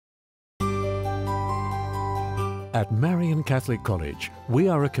At Marian Catholic College, we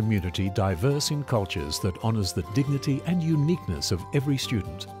are a community diverse in cultures that honours the dignity and uniqueness of every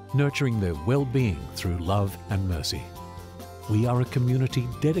student, nurturing their well-being through love and mercy. We are a community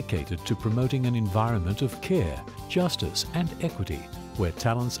dedicated to promoting an environment of care, justice and equity, where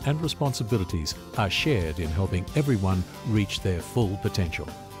talents and responsibilities are shared in helping everyone reach their full potential.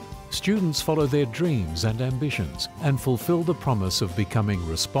 Students follow their dreams and ambitions and fulfill the promise of becoming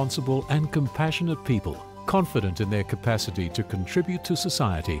responsible and compassionate people, confident in their capacity to contribute to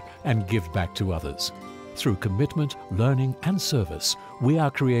society and give back to others. Through commitment, learning and service, we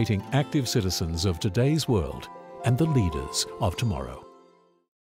are creating active citizens of today's world and the leaders of tomorrow.